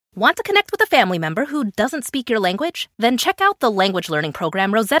Want to connect with a family member who doesn't speak your language? Then check out the language learning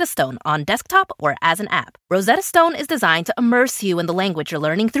program Rosetta Stone on desktop or as an app. Rosetta Stone is designed to immerse you in the language you're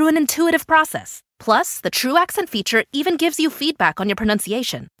learning through an intuitive process. Plus, the True Accent feature even gives you feedback on your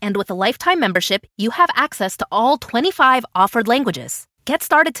pronunciation. And with a lifetime membership, you have access to all 25 offered languages. Get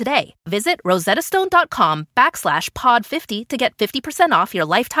started today. Visit rosettastone.com/pod50 to get 50% off your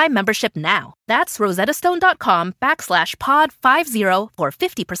lifetime membership now. That's rosettastone.com/pod50 for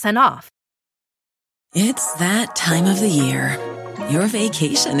 50% off. It's that time of the year. Your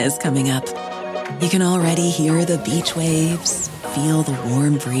vacation is coming up. You can already hear the beach waves, feel the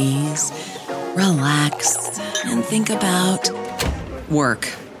warm breeze, relax, and think about work.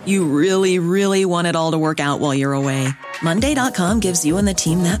 You really, really want it all to work out while you're away. Monday.com gives you and the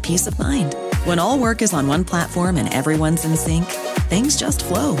team that peace of mind. When all work is on one platform and everyone's in sync, things just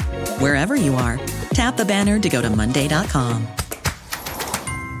flow. Wherever you are, tap the banner to go to Monday.com.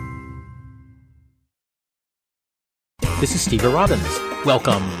 This is Steve Robbins.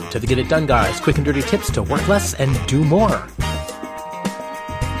 Welcome to the Get It Done Guys, quick and dirty tips to work less and do more.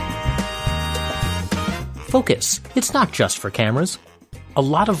 Focus. It's not just for cameras. A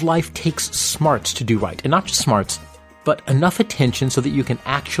lot of life takes smarts to do right, and not just smarts, but enough attention so that you can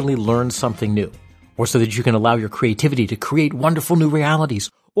actually learn something new, or so that you can allow your creativity to create wonderful new realities,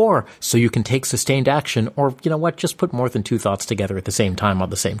 or so you can take sustained action, or, you know what, just put more than two thoughts together at the same time on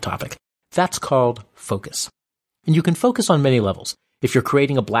the same topic. That's called focus. And you can focus on many levels. If you're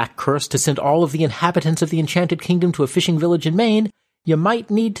creating a black curse to send all of the inhabitants of the Enchanted Kingdom to a fishing village in Maine, you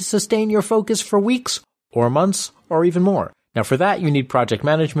might need to sustain your focus for weeks, or months, or even more. Now for that, you need project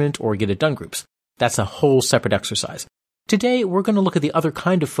management or Get It Done groups. That's a whole separate exercise. Today, we're going to look at the other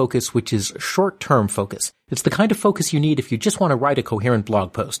kind of focus, which is short-term focus. It's the kind of focus you need if you just want to write a coherent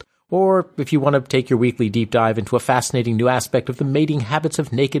blog post, or if you want to take your weekly deep dive into a fascinating new aspect of the mating habits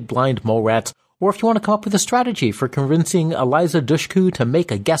of naked blind mole rats, or if you want to come up with a strategy for convincing Eliza Dushku to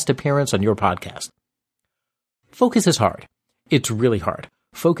make a guest appearance on your podcast. Focus is hard. It's really hard.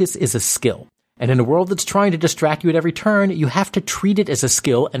 Focus is a skill. And in a world that's trying to distract you at every turn, you have to treat it as a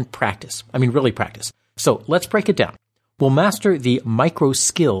skill and practice. I mean, really practice. So let's break it down. We'll master the micro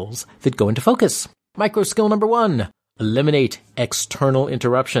skills that go into focus. Micro skill number 1, eliminate external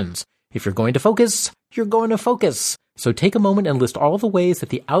interruptions. If you're going to focus, you're going to focus. So take a moment and list all the ways that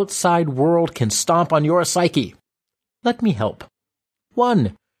the outside world can stomp on your psyche. Let me help.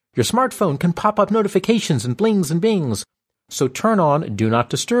 1, your smartphone can pop up notifications and blings and bings. So turn on Do Not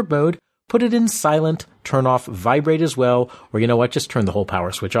Disturb mode. Put it in silent, turn off vibrate as well, or you know what, just turn the whole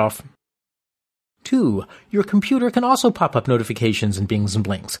power switch off. 2, your computer can also pop up notifications and bings and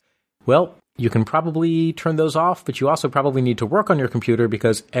blings. Well, you can probably turn those off, but you also probably need to work on your computer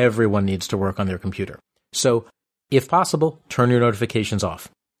because everyone needs to work on their computer. So, if possible, turn your notifications off.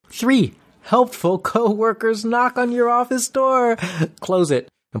 3, helpful coworkers knock on your office door. Close it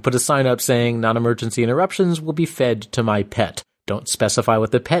and put a sign up saying non-emergency interruptions will be fed to my pet. Don't specify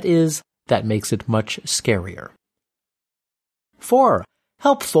what the pet is. That makes it much scarier. 4,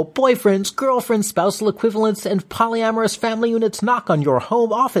 helpful boyfriends, girlfriends, spousal equivalents, and polyamorous family units knock on your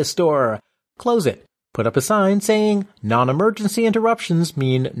home office door. Close it. Put up a sign saying, non-emergency interruptions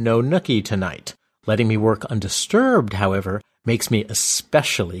mean no nookie tonight. Letting me work undisturbed, however, makes me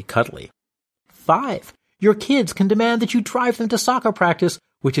especially cuddly. 5, your kids can demand that you drive them to soccer practice,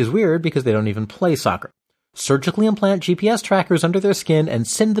 which is weird because they don't even play soccer. Surgically implant GPS trackers under their skin and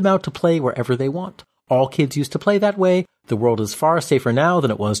send them out to play wherever they want. All kids used to play that way. The world is far safer now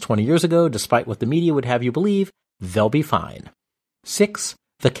than it was 20 years ago, despite what the media would have you believe. They'll be fine. 6,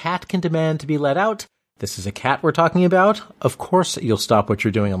 the cat can demand to be let out. This is a cat we're talking about. Of course you'll stop what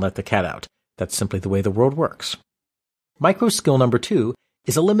you're doing and let the cat out. That's simply the way the world works. Micro skill number 2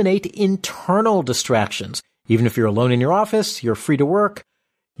 is eliminate internal distractions. Even if you're alone in your office, you're free to work,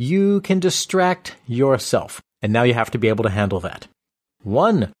 you can distract yourself. And now you have to be able to handle that.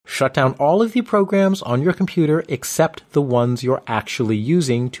 1, shut down all of the programs on your computer except the ones you're actually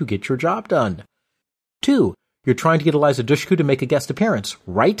using to get your job done. 2, you're trying to get Eliza Dushku to make a guest appearance,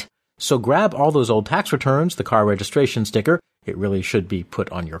 right? So grab all those old tax returns, the car registration sticker, it really should be put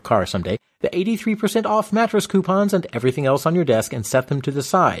on your car someday, the 83% off mattress coupons, and everything else on your desk and set them to the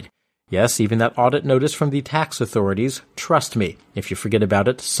side. Yes, even that audit notice from the tax authorities. Trust me, if you forget about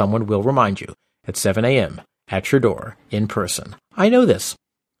it, someone will remind you. At 7 a.m., at your door, in person. I know this.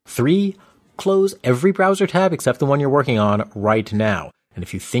 3, close every browser tab except the one you're working on right now. And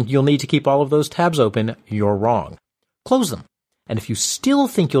if you think you'll need to keep all of those tabs open, you're wrong. Close them. And if you still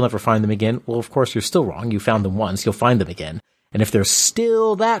think you'll never find them again, well, of course, you're still wrong. You found them once, you'll find them again. And if they're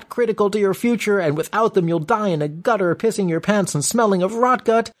still that critical to your future and without them you'll die in a gutter, pissing your pants and smelling of rot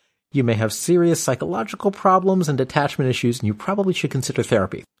gut, You may have serious psychological problems and attachment issues, and you probably should consider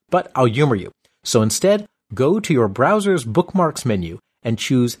therapy. But I'll humor you. So instead, go to your browser's bookmarks menu and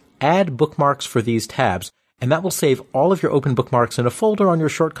choose Add Bookmarks for these tabs, and that will save all of your open bookmarks in a folder on your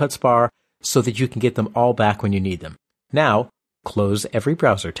shortcuts bar so that you can get them all back when you need them. Now, close every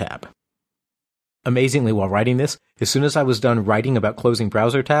browser tab. Amazingly, while writing this, as soon as I was done writing about closing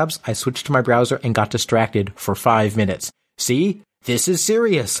browser tabs, I switched to my browser and got distracted for 5 minutes. See? This is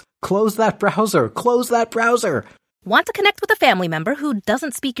serious. Close that browser. Close that browser. Want to connect with a family member who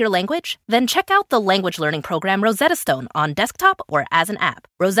doesn't speak your language? Then check out the language learning program Rosetta Stone on desktop or as an app.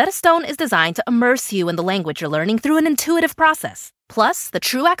 Rosetta Stone is designed to immerse you in the language you're learning through an intuitive process. Plus, the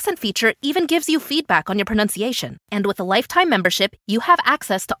True Accent feature even gives you feedback on your pronunciation. And with a lifetime membership, you have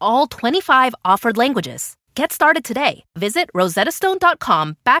access to all 25 offered languages. Get started today. Visit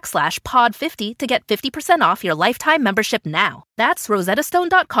rosettastone.com/pod50 to get 50% off your lifetime membership now. That's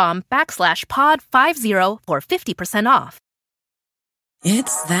rosettastone.com/pod50 for 50% off.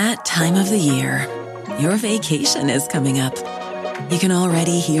 It's that time of the year. Your vacation is coming up. You can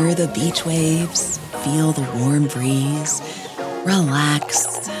already hear the beach waves, feel the warm breeze,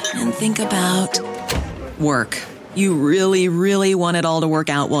 relax, and think about work. You really, really want it all to work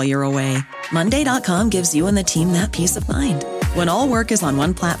out while you're away. Monday.com gives you and the team that peace of mind. When all work is on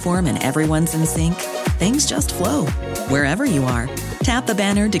one platform and everyone's in sync, things just flow. Wherever you are, tap the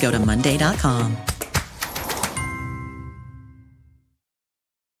banner to go to Monday.com.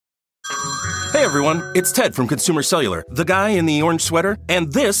 Hey everyone, it's Ted from Consumer Cellular, the guy in the orange sweater,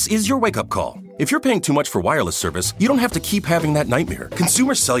 and this is your wake-up call. If you're paying too much for wireless service, you don't have to keep having that nightmare.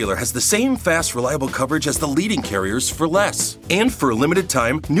 Consumer Cellular has the same fast, reliable coverage as the leading carriers for less. And for a limited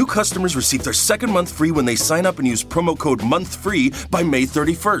time, new customers receive their second month free when they sign up and use promo code MONTHFREE by May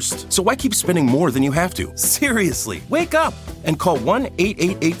 31st. So why keep spending more than you have to? Seriously, wake up and call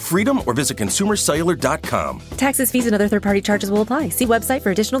 1-888-FREEDOM or visit consumercellular.com. Taxes, fees, and other third-party charges will apply. See website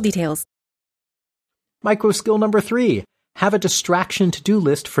for additional details. Micro skill number 3. Have a distraction to-do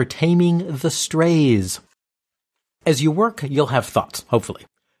list for taming the strays. As you work, you'll have thoughts, hopefully.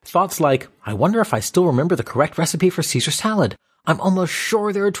 Thoughts like, I wonder if I still remember the correct recipe for Caesar salad. I'm almost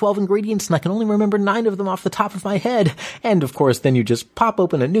sure there are 12 ingredients and I can only remember 9 of them off the top of my head. And of course, then you just pop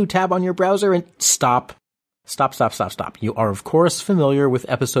open a new tab on your browser and stop. You are of course familiar with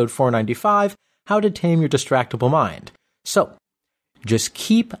episode 495, How to Tame Your Distractible Mind. So, just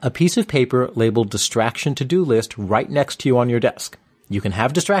keep a piece of paper labeled Distraction To-Do List right next to you on your desk. You can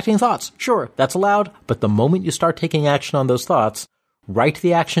have distracting thoughts. Sure, that's allowed, but the moment you start taking action on those thoughts, write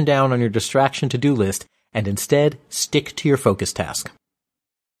the action down on your Distraction To-Do List and instead stick to your focus task.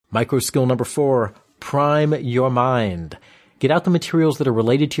 Micro skill number 4, prime your mind. Get out the materials that are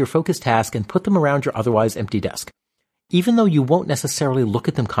related to your focus task and put them around your otherwise empty desk. Even though you won't necessarily look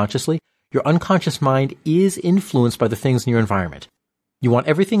at them consciously, your unconscious mind is influenced by the things in your environment. You want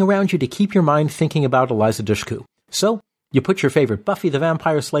everything around you to keep your mind thinking about Eliza Dushku. So, you put your favorite Buffy the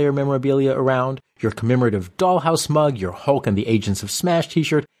Vampire Slayer memorabilia around, your commemorative Dollhouse mug, your Hulk and the Agents of Smash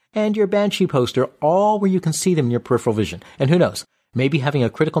t-shirt, and your Banshee poster, all where you can see them in your peripheral vision. And who knows, maybe having a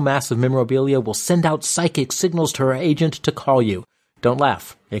critical mass of memorabilia will send out psychic signals to her agent to call you. Don't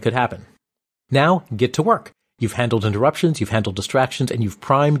laugh. It could happen. Now, get to work. You've handled interruptions, you've handled distractions, and you've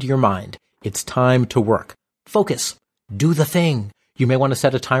primed your mind. It's time to work. Focus. Do the thing. You may want to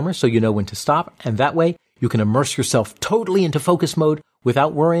set a timer so you know when to stop, and that way you can immerse yourself totally into focus mode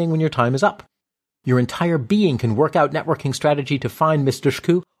without worrying when your time is up. Your entire being can work out networking strategy to find Miss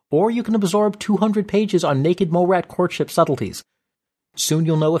Dushku, or you can absorb 200 pages on naked mole rat courtship subtleties. Soon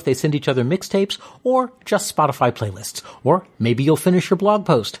you'll know if they send each other mixtapes or just Spotify playlists, or maybe you'll finish your blog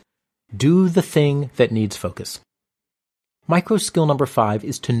post. Do the thing that needs focus. Micro skill number 5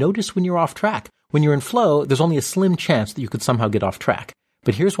 is to notice when you're off track. When you're in flow, there's only a slim chance that you could somehow get off track.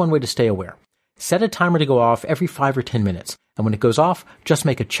 But here's one way to stay aware. Set a timer to go off every 5 or 10 minutes, and when it goes off, just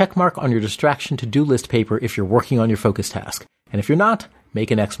make a check mark on your distraction to-do list paper if you're working on your focus task. And if you're not,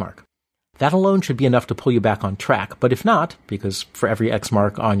 make an X mark. That alone should be enough to pull you back on track, but if not, because for every X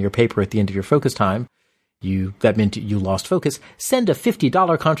mark on your paper at the end of your focus time, that meant you lost focus, send a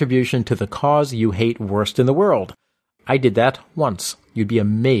 $50 contribution to the cause you hate worst in the world. I did that once. You'd be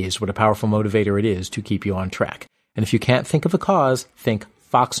amazed what a powerful motivator it is to keep you on track. And if you can't think of a cause, think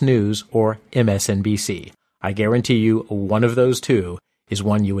Fox News or MSNBC. I guarantee you one of those two is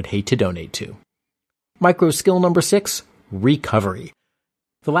one you would hate to donate to. Micro skill number 6, recovery.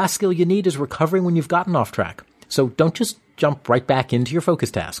 The last skill you need is recovering when you've gotten off track. So don't just jump right back into your focus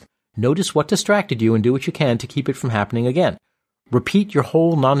task. Notice what distracted you and do what you can to keep it from happening again. Repeat your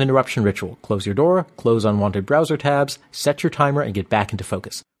whole non-interruption ritual. Close your door, close unwanted browser tabs, set your timer, and get back into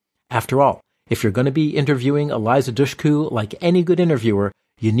focus. After all, if you're going to be interviewing Eliza Dushku like any good interviewer,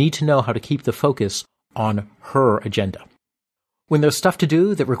 you need to know how to keep the focus on her agenda. When there's stuff to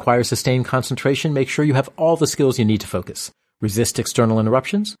do that requires sustained concentration, make sure you have all the skills you need to focus. Resist external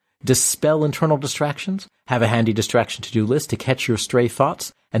interruptions, dispel internal distractions, have a handy distraction to-do list to catch your stray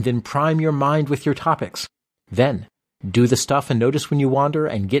thoughts, and then prime your mind with your topics. Then, do the stuff and notice when you wander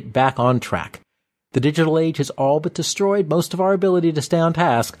and get back on track. The digital age has all but destroyed most of our ability to stay on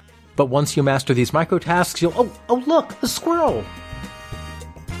task, but once you master these micro-tasks, you'll, oh look, a squirrel!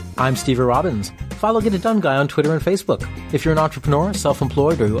 I'm Steve Robbins. Follow Get It Done Guy on Twitter and Facebook. If you're an entrepreneur,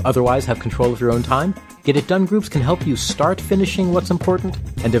 self-employed, or you otherwise have control of your own time, Get It Done groups can help you start finishing what's important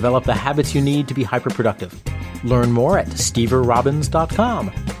and develop the habits you need to be hyper-productive. Learn more at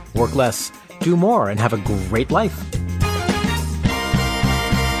steverrobbins.com. Work less, do more, and have a great life.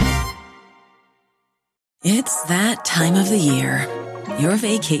 It's that time of the year. Your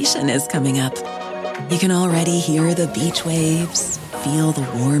vacation is coming up. You can already hear the beach waves, feel the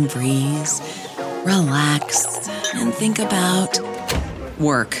warm breeze, relax, and think about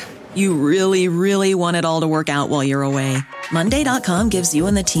work. You really, really want it all to work out while you're away. Monday.com gives you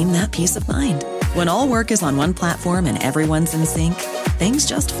and the team that peace of mind. When all work is on one platform and everyone's in sync, things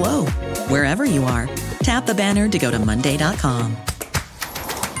just flow. Wherever you are, tap the banner to go to Monday.com.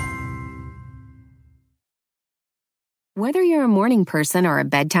 Whether you're a morning person or a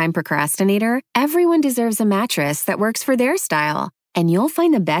bedtime procrastinator, everyone deserves a mattress that works for their style. And you'll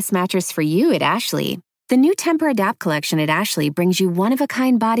find the best mattress for you at Ashley. The new Tempur-Adapt collection at Ashley brings you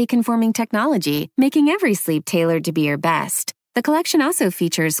one-of-a-kind body-conforming technology, making every sleep tailored to be your best. The collection also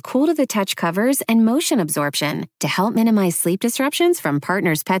features cool-to-the-touch covers and motion absorption to help minimize sleep disruptions from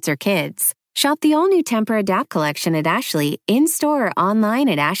partners, pets, or kids. Shop the all-new Tempur-Adapt collection at Ashley, in-store or online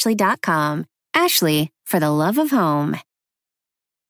at ashley.com. Ashley, for the love of home.